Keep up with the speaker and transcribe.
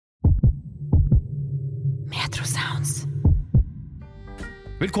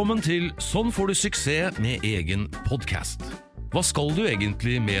Velkommen til Sånn får du suksess med egen podcast. Hva skal du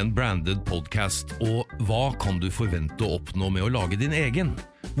egentlig med en branded podcast, og hva kan du forvente å oppnå med å lage din egen?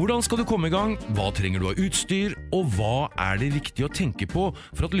 Hvordan skal du komme i gang? Hva trenger du av utstyr? Og hva er det viktig å tenke på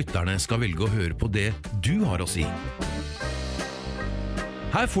for at lytterne skal velge å høre på det du har å si?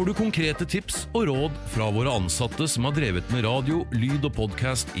 Her får du konkrete tips og råd fra våre ansatte som har drevet med radio, lyd og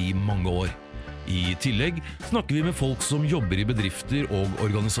podcast i mange år. I tillegg snakker vi med folk som jobber i bedrifter og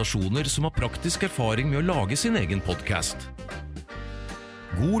organisasjoner som har praktisk erfaring med å lage sin egen podcast.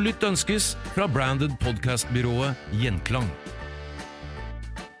 God lytt ønskes fra branded podcastbyrået Gjenklang.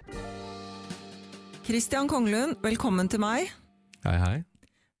 Christian Konglund, velkommen til meg. Hei, hei.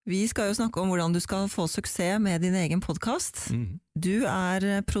 Vi skal jo snakke om hvordan du skal få suksess med din egen podcast. Du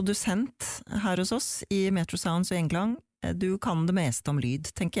er produsent her hos oss i Metro Sounds og Gjenklang. Du kan det meste om lyd,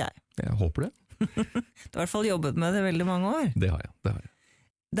 tenker jeg. Jeg håper det. Du har i hvert fall jobbet med det veldig mange år. Det har jeg.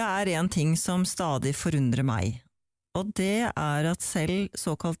 Det er en ting som stadig forundrer meg, og det er at selv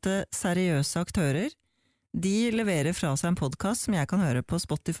såkalte seriøse aktører, de leverer fra seg en podcast som jeg kan høre på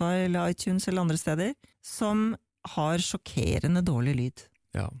Spotify eller iTunes eller andre steder, som har sjokkerende dårlig lyd.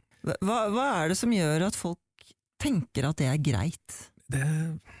 Ja. Hva er det som gjør at folk tenker at det er greit?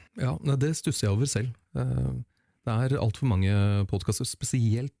 Det stusser jeg over selv. Det er alt for mange podcaster,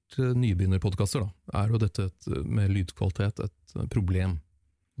 spesielt nybegynnerpodcaster, er jo dette med lydkvalitet et problem.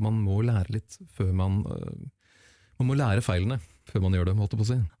 Man må lære litt før man må lære feilene før man gjør det, måtte på å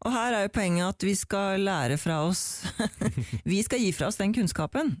si. Og her er jo poenget at vi skal lære fra oss, vi skal gi fra oss den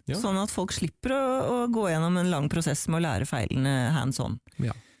kunnskapen, sånn at folk slipper å gå gjennom en lang prosess med å lære feilene hands on.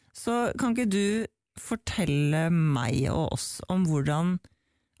 Ja. Så kan ikke du fortelle meg og oss om hvordan,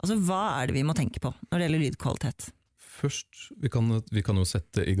 altså hva er det vi må tenke på når det gjelder lydkvalitet? Først, vi kan jo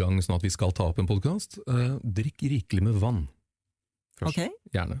sette i gang sånn at vi skal ta opp en podcast. Drikk rikelig med vann. Først,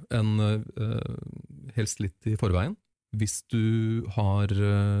 gjerne. Helst litt i forveien. Hvis du har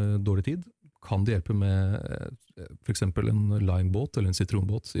dårlig tid, kan det hjelpe med for eksempel en limebåt eller en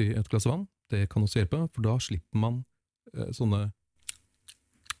sitronbåt i et glass vann. Det kan også hjelpe, for da slipper man sånne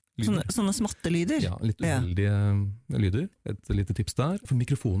smatte lyder? Ja, litt uheldige lyder. Et lite tips der. For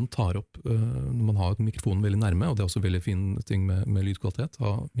mikrofonen tar opp, når man har mikrofonen veldig nærme, og det er også veldig fin ting med lydkvalitet,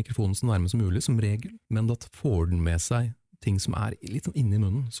 ha mikrofonen så nærme som mulig, som regel, men da får den med seg ting som er litt sånn inni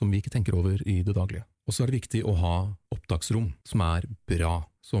munnen, som vi ikke tenker over i det daglige. Og så er det viktig å ha opptaksrom som er bra.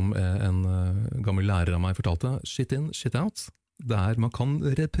 Som en gammel lærer av meg fortalte, shit in, shit out. Man kan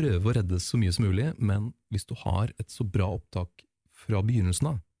prøve å redde så mye som mulig, men hvis du har et så bra opptak fra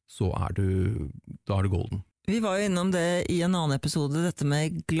begynnelsen av, så da er du golden. Vi var jo innom det i en annen episode, dette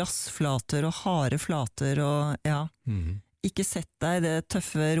med glassflater og harde flater, og ikke sett deg i det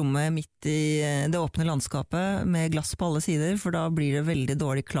tøffe rommet midt i det åpne landskapet med glass på alle sider, for da blir det veldig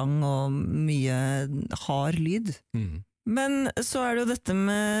dårlig klang og mye hard lyd. Men så er det jo dette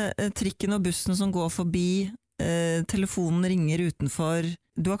med trikken og bussen som går forbi, telefonen ringer utenfor.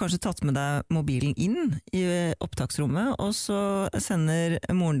 Du har kanskje tatt med deg mobilen inn i opptaksrommet, og så sender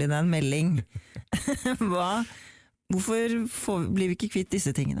moren din deg en melding. Hvorfor blir vi ikke kvitt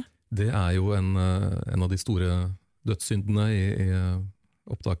disse tingene? Det er jo en av de store dødssyndene i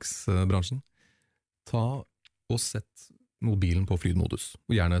opptaksbransjen. Ta og sett mobilen på flydmodus.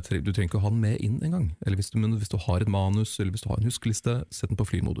 Og gjerne, du trenger ikke å ha den med inn en gang. Eller hvis du har et manus, eller hvis du har en huskeliste, sett den på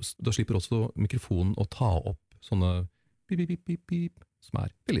flymodus. Da slipper også mikrofonen å ta opp sånne pip, pip, pip, pip, som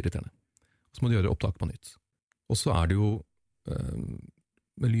er veldig irriterende. Og så må du gjøre opptak på nytt. Og så er det jo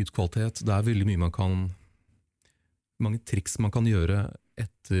med lydkvalitet, det er veldig mye mange triks man kan gjøre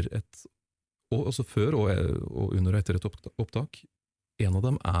etter og også før og under og etter et opptak. En av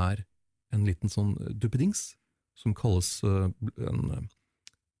dem er en liten sånn duppedings, som kalles en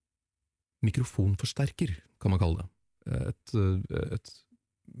mikrofonforsterker, kan man kalle det. Et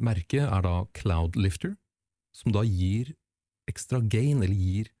merke er da Cloud Lifter, som da gir ekstra gain, eller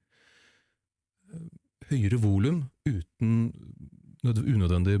gir høyere volum uten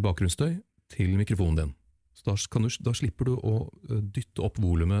unødvendig bakgrunnsstøy til mikrofonen din. Så da slipper du å dytte opp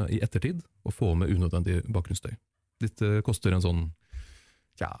volumet i ettertid og få med unødvendig bakgrunnsstøy. Dette koster en sånn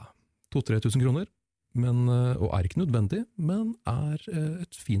 2-3 tusen kroner, og er ikke nødvendig, men er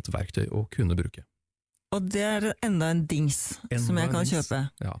et fint verktøy å kunne bruke. Og det er enda en dings som jeg kan kjøpe.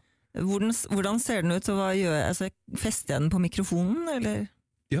 Ja. Hvordan ser den ut, og hva gjør jeg? Altså, fester jeg den på mikrofonen, eller?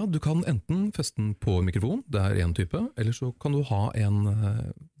 Ja, du kan enten feste den på mikrofonen, det er en type, eller så kan du ha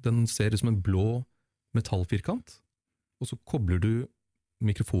den ser ut som en blå metallfirkant, og så kobler du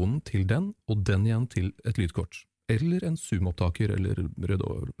mikrofonen til den, og den igjen til et lydkort. Eller en Zoom-opptaker, eller rød.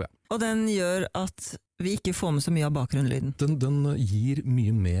 Og den gjør at vi ikke får med så mye av bakgrunnslyden. Den gir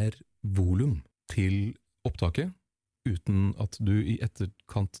mye mer volum til opptaket, uten at du i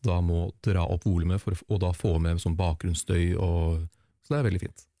etterkant da må dra opp volumet for å da få med sånn bakgrunnsstøy, så det er veldig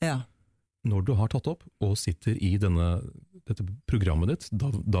fint. Ja. Når du har tatt opp og sitter i dette programmet ditt,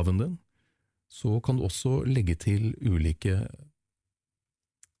 DAW-en din, så kan du også legge til ulike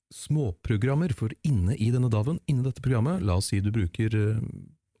småprogrammer, for inne i denne DAW-en, inne i dette programmet, la oss si du bruker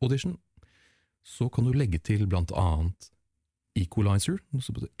Audition, så kan du legge til blant annet equalizer,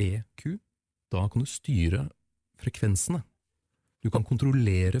 så betyr EQ. Da kan du styre frekvensene. Du kan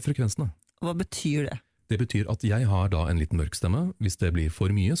kontrollere frekvensene. Hva betyr det? Det betyr at jeg har da en litt mørk stemme. Hvis det blir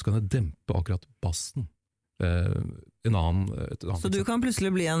for mye, så kan jeg dempe akkurat bassen. Så du kan plutselig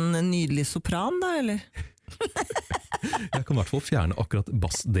bli en nydelig sopran da, eller? Jeg kan i hvert fall fjerne akkurat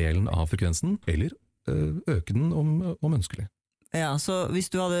bassdelen av frekvensen, eller øke den om ønskelig. Ja, så hvis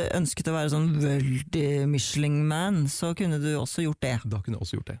du hadde ønsket å være sånn veldig Michelin-man, så kunne du også gjort det? Da kunne jeg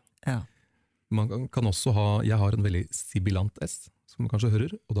også gjort det. Ja. Man kan også jeg har en veldig sibilant S, som man kanskje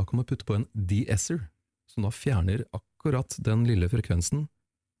hører, og da kan man putte på en de-esser, som da fjerner akkurat den lille frekvensen,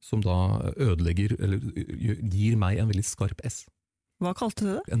 som da ødelegger, eller gir meg en veldig skarp S. Hva kalte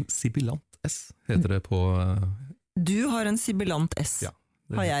du det? En sibilant S, heter det på... Du har en sibilant S. Ja.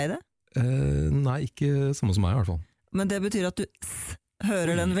 Har jeg det? Nei, ikke samme som meg i hvert fall. Men det betyr at du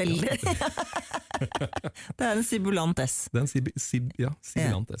hører den veldig. Det er en sibilant S. Det er en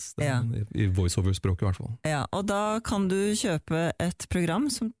sibilant S. Det er i voiceover-språket i hvert fall. Ja, og da kan du kjøpe et program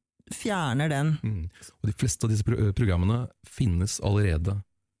som fjerner den. Og de fleste av disse programmene finnes allerede.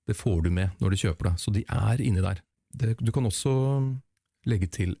 Det får du med når du kjøper det, så de er inni der. Du kan også legge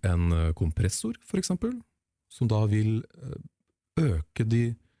til en kompressor, for eksempel, som da vil øke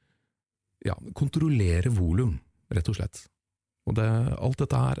kontrollere volum, rett og slett. Og alt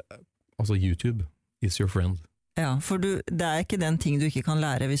dette her, altså YouTube is your friend. Ja, for det er ikke den ting du ikke kan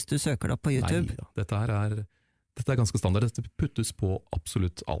lære hvis du søker det opp på YouTube. Nei, dette er ganske standard. Dette puttes på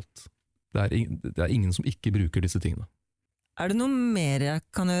absolutt alt. Det er ingen som ikke bruker disse tingene. Er det noe mer jeg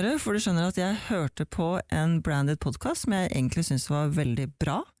kan gjøre? For du skjønner at jeg hørte på en branded podcast som jeg egentlig synes var veldig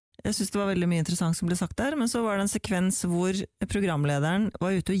bra. Jeg synes det var veldig mye interessant som ble sagt der, men så var det en sekvens hvor programlederen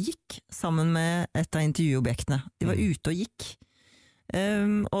var ute og gikk sammen med et av intervjuobjektene. De var ute og gikk,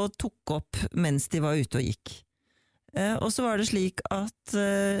 og tok opp mens de var ute og gikk. Og så var det slik at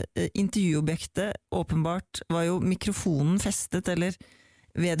intervjuobjektet åpenbart var jo mikrofonen festet, eller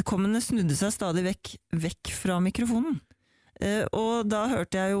vedkommende snudde seg stadig vekk fra mikrofonen. Og da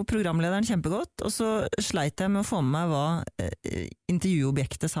hørte jeg jo programlederen kjempegodt, og så sleit jeg med å få med meg hva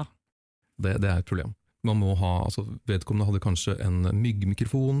intervjuobjektet sa. Det er et problem. Man må vedkommende hadde kanskje en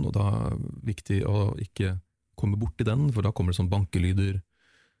myggmikrofon, og da er det viktig å ikke komme bort i den, for da kommer det sånn bankelyder.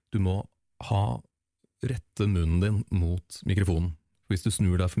 Du må rette munnen din mot mikrofonen. Hvis du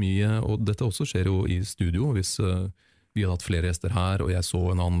snur deg for mye, og dette også skjer jo i studio, hvis vi hadde hatt flere gjester her, og jeg så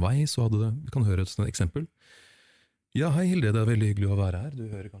en annen vei, så vi kan høre et sånt eksempel. Ja, hei Hilde, det er veldig hyggelig å være her. Du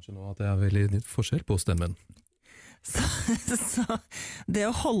hører kanskje nå at det er veldig forskjell på stemmen. Så det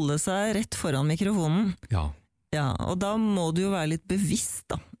å holde seg rett foran mikrofonen, ja, og da må du jo være litt bevisst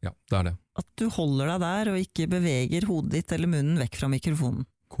da. Ja, det er det. At du holder deg der og ikke beveger hodet ditt eller munnen vekk fra mikrofonen.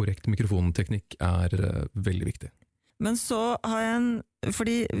 Korrekt mikrofonteknikk er veldig viktig. Men så har jeg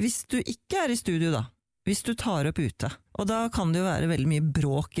fordi hvis du ikke er i studio da, hvis du tar opp ute, og da kan det jo være veldig mye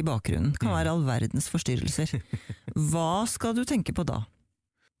bråk i bakgrunnen, kan være all verdens forstyrrelser. Hva skal du tenke på da?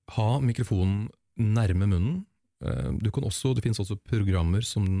 Ha mikrofonen nærme munnen. Det finnes også programmer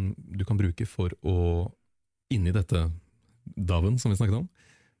som du kan bruke for å, inni dette DAW-en som vi snakket om,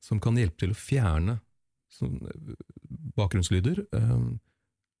 som kan hjelpe til å fjerne bakgrunnslyder.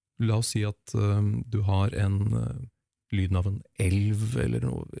 La oss si at du har lyden av en elv, eller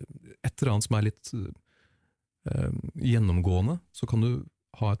et eller annet som er litt gjennomgående, så kan du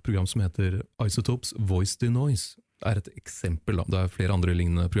ha et program som heter Isotopes Voice to Noise. Det er et eksempel, da. Det er flere andre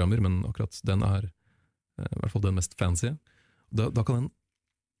lignende programmer, men akkurat den er i hvert fall den mest fancy. Da kan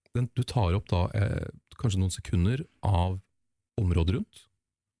du tar opp da kanskje noen sekunder av området rundt,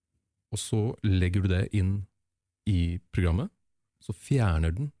 og så legger du det inn i programmet, så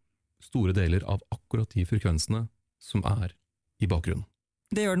fjerner den store deler av akkurat de frekvensene som er i bakgrunnen.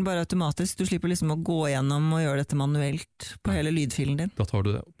 Det gjør den bare automatisk, du slipper liksom å gå gjennom og gjøre dette manuelt på hele lydfilen din. Da tar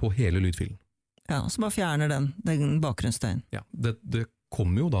du det på hele lydfilen. Ja, og så bare fjerner den bakgrunnsstøyen. Ja, det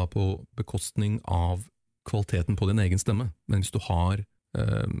kommer jo da på bekostning av kvaliteten på din egen stemme, men hvis du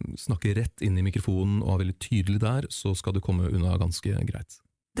snakker rett inn i mikrofonen og er veldig tydelig der, så skal du komme unna ganske greit.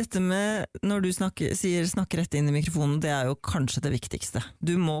 Dette med, når du sier snakke rett inn i mikrofonen, det er jo kanskje det viktigste.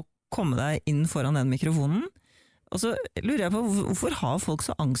 Du må komme deg inn foran den mikrofonen. Og så lurer jeg på, hvorfor har folk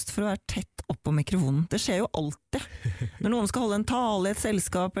så angst for å være tett opp på mikrofonen? Det skjer jo alltid. Når noen skal holde en tale i et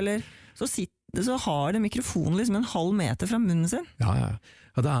selskap, eller så har det mikrofonen liksom en halv meter fra munnen sin. Ja,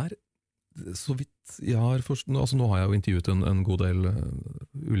 det så vidt jeg har forstått, nå har jeg jo intervjuet en god del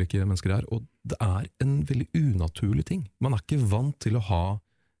ulike mennesker her, og det en veldig unaturlig ting. Man ikke vant til å ha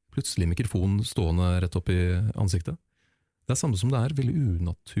plutselig mikrofonen stående rett opp i ansiktet. Det samme som det veldig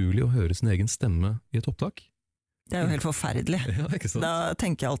unaturlig å høre sin egen stemme i et opptak. Det jo helt forferdelig. Ja, ikke sant? Da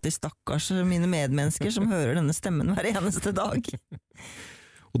tenker jeg alltid stakkars mine medmennesker som hører denne stemmen hver eneste dag.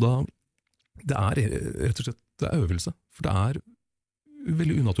 Og da, det rett og slett øvelse, for det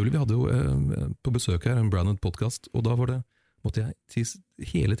veldig unaturlig. Vi hadde jo på besøk her en branded podcast, og da måtte jeg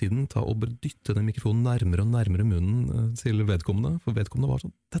hele tiden ta og bare dytte den mikrofonen nærmere og nærmere munnen til vedkommende, for vedkommende var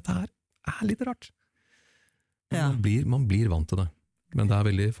sånn, dette her litt rart. Ja. Man blir vant til det, men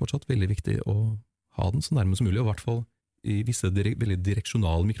det fortsatt veldig viktig å ha den så nærme som mulig, og i hvert fall i visse veldig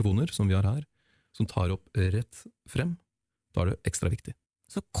direksjonale mikrofoner som vi har her, som tar opp rett frem, da det ekstra viktig.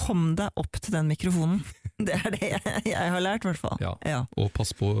 Så kom deg opp til den mikrofonen. Det det jeg har lært, i hvert fall. Ja. Og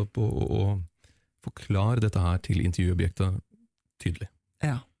pass på å forklare dette her til intervjuobjektet tydelig.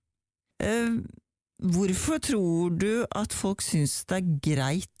 Ja. Hvorfor tror du at folk synes det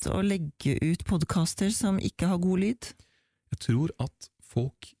greit å legge ut podcaster som ikke har god lyd? Jeg tror at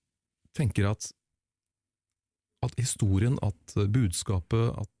folk tenker at historien, at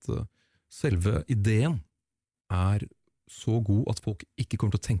budskapet, at selve ideen så god at folk ikke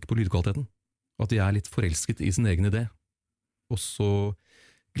kommer til å tenke på lydkvaliteten. At de litt forelsket i sin egen idé. Og så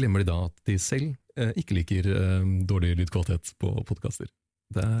glemmer de da at de selv ikke liker dårlig lydkvalitet på podcaster.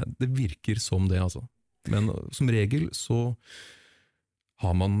 Det virker som det, altså. Men som regel så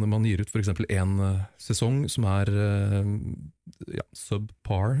har man gir ut for eksempel en sesong som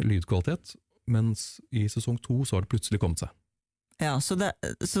subpar lydkvalitet, mens i sesong 2 så har det plutselig kommet seg. Ja, så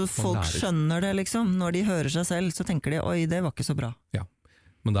folk skjønner det liksom, når de hører seg selv, så tenker de, oi, det var ikke så bra. Ja,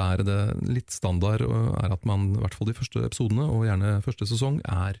 men det litt standard at man, i hvert fall de første episodene, og gjerne første sesong,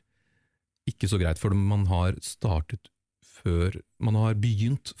 ikke så greit, for man har startet før, man har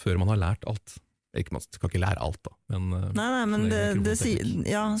begynt før man har lært alt. Man kan ikke lære alt da. Nei, men det sier,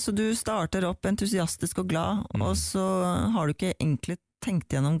 ja, så du starter opp entusiastisk og glad, og så har du ikke egentlig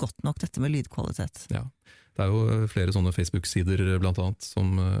tenkt gjennom godt nok dette med lydkvalitet. Ja, det jo flere sånne Facebook-sider blant annet,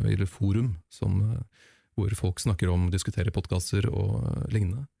 eller forum, hvor folk snakker om, diskuterer podcaster og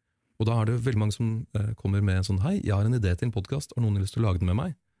lignende. Og da det veldig mange som kommer med en sånn, hei, jeg har en idé til en podcast, har noen lyst til å lage den med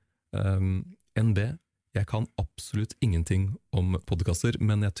meg? NB, jeg kan absolutt ingenting om podcaster,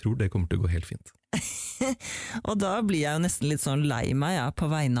 men jeg tror det kommer til å gå helt fint. Og da blir jeg jo nesten litt sånn lei meg på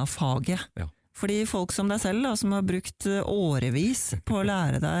vegne av faget. Ja. Fordi folk som deg selv, da, som har brukt årevis på å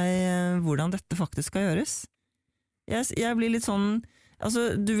lære deg hvordan dette faktisk skal gjøres. Jeg blir litt sånn,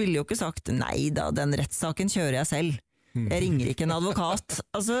 altså du ville jo ikke sagt, nei da, den rettssaken kjører jeg selv. Jeg ringer ikke en advokat.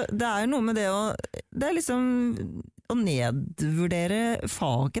 Altså, det jo noe med det liksom å nedvurdere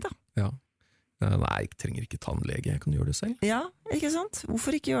faget da. Ja. Nei, jeg trenger ikke tannlege, jeg kan gjøre det selv. Ja, ikke sant?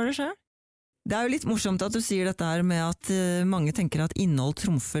 Hvorfor ikke gjøre det selv? Det jo litt morsomt at du sier dette her med at mange tenker at innhold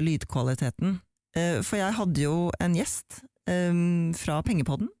trumfer lydkvaliteten. For jeg hadde jo en gjest fra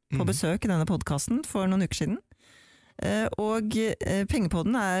Pengepodden på besøk i denne podcasten for noen uker siden. Og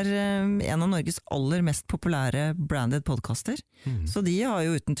Pengepodden en av Norges aller mest populære branded podcaster. Så de har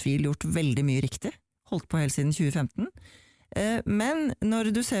jo uten tvil gjort veldig mye riktig. Holdt på helt siden 2015. Men når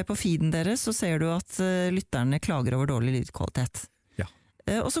du ser på feeden deres, så ser du at lytterne klager over dårlig lydkvalitet.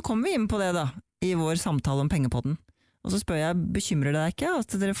 Og så kommer vi inn på det da, i vår samtale om Pengepodden. Og så spør jeg, bekymrer det deg ikke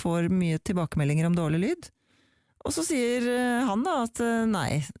at dere får mye tilbakemeldinger om dårlig lyd? Og så sier han da at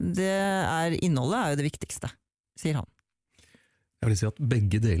nei, innholdet jo det viktigste, sier han. Jeg vil si at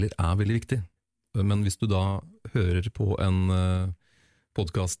begge deler veldig viktig. Men hvis du da hører på en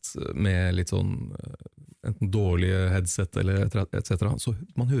podcast med litt sånn enten dårlige headset eller et cetera, så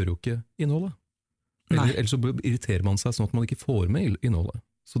man hører jo ikke innholdet. Eller så irriterer man seg sånn at man ikke får med innholdet.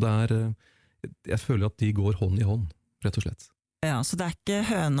 Så jeg føler at de går hånd i hånd, rett og slett. Ja, så det ikke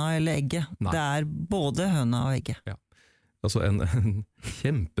høna eller egget. Nei. Det både høna og egget. Ja. Altså en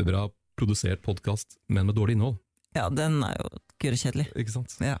kjempebra produsert podcast, men med dårlig innhold. Ja, den jo gørrekjedelig. Ikke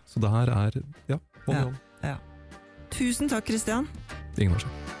sant? Ja. Så det her hånd i hånd. Ja. Tusen takk, Christian. Ingen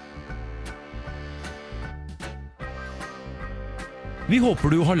årsak. Vi håper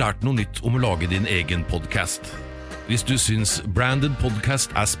du har lært noe nytt om å lage din egen podcast. Hvis du syns Branded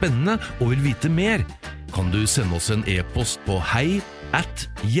Podcast spennende og vil vite mer, kan du sende oss en e-post på hei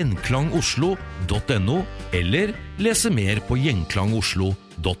gjenklangoslo.no eller lese mer på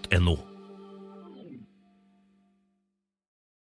gjenklangoslo.no.